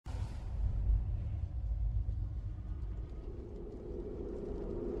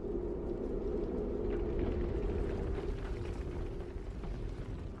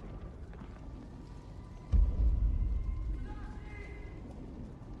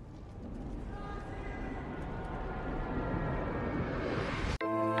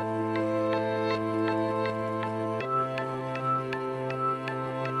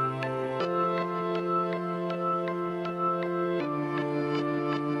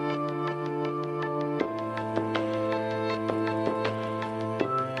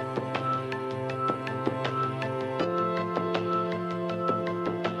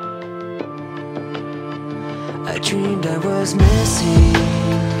dreamed I was missing.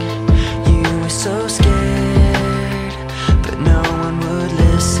 You were so scared, but no one would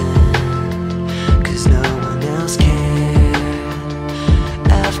listen, 'cause no one else cared.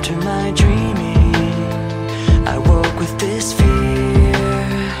 After my dreaming, I woke with this fear.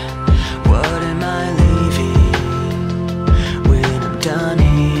 What am I leaving when I'm done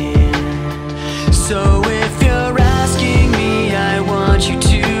here? So if you're asking me, I want you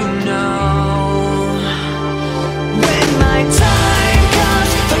to know, when my time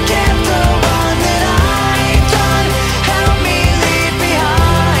comes, forget the one that I've done. Help me leave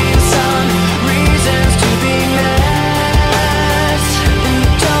behind some reasons to be met. And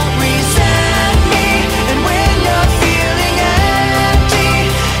don't resent me, and when you're feeling empty,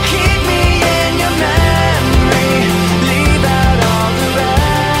 keep me in your memory. Leave out all the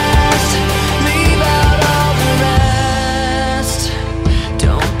rest. Leave out all the rest.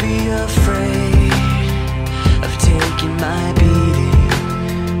 Don't be afraid of taking my beating,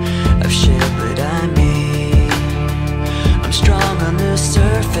 of shit that I made. I'm strong on the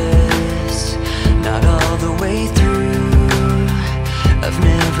surface, not all the way through. I've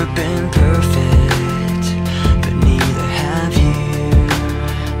never been perfect, but neither have you.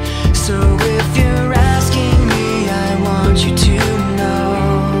 So if you're asking me, I want you to know.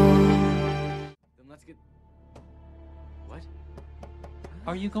 Then let's get... What?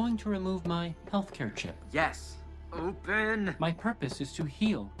 Are you going to remove my healthcare chip? Yes. Open. My purpose is to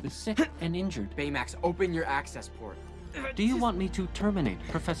heal the sick and injured. Baymax, open your access port. Do you want me to terminate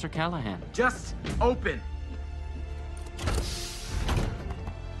Professor Callahan? Just open.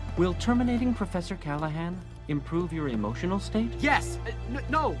 Will terminating Professor Callahan improve your emotional state? Yes.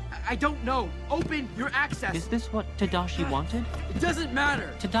 No, I don't know. Open your access. Is this what Tadashi wanted? It doesn't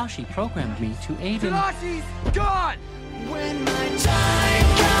matter. Tadashi programmed me to aid in... Tadashi's gone. When my time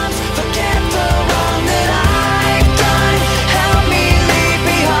comes, forget the wrong that I've done. Help me leave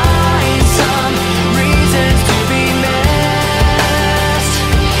behind some reasons to be missed.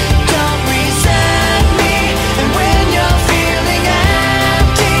 Don't resent me, and when you're feeling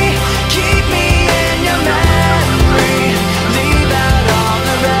empty, keep me in your memory. Leave out all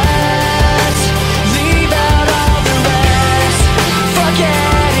the rest. Leave out all the rest.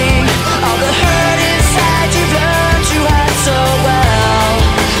 Forgetting all the hurt inside you've learned you had so well.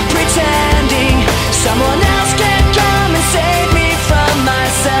 Pretending someone else can come and save me from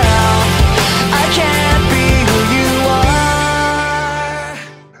myself. I can't be who you are.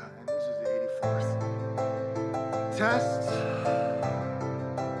 And this is the 84th. Test.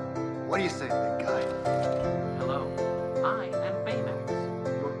 What do you say, big guy? Hello, I am Baymax,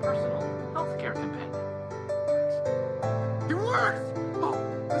 your personal healthcare companion. It works! Oh,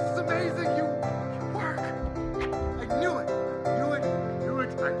 this is amazing! You work! I knew it! I knew it! I knew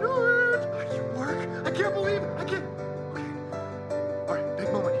it! I knew it! You work! I can't believe it! I can't... Okay. Alright, big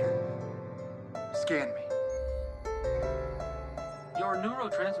moment here. Scan me. Your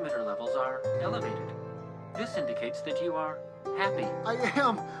neurotransmitter levels are elevated. This indicates that you are happy. I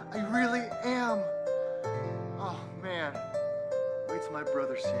am! I really am! Oh, man. Wait till my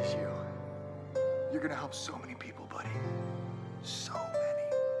brother sees you. You're gonna help so many people, buddy. So many.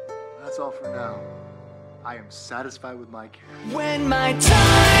 That's all for now. I am satisfied with my care. When my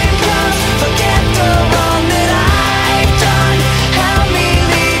time comes, forget the wrong that I've done. Help me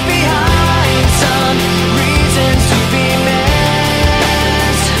leave behind some reasons to be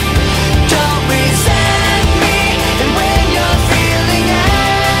missed. Don't resent me, and when you're feeling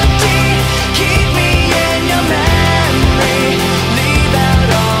empty, keep me in your memory. Leave out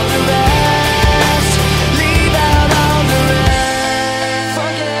all the rest. Leave out all the rest.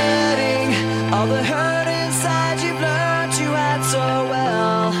 Forgetting all the hurt inside you've learned you had so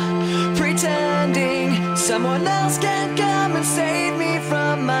well. Pretending someone else can come and save me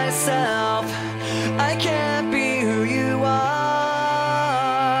from myself. I can't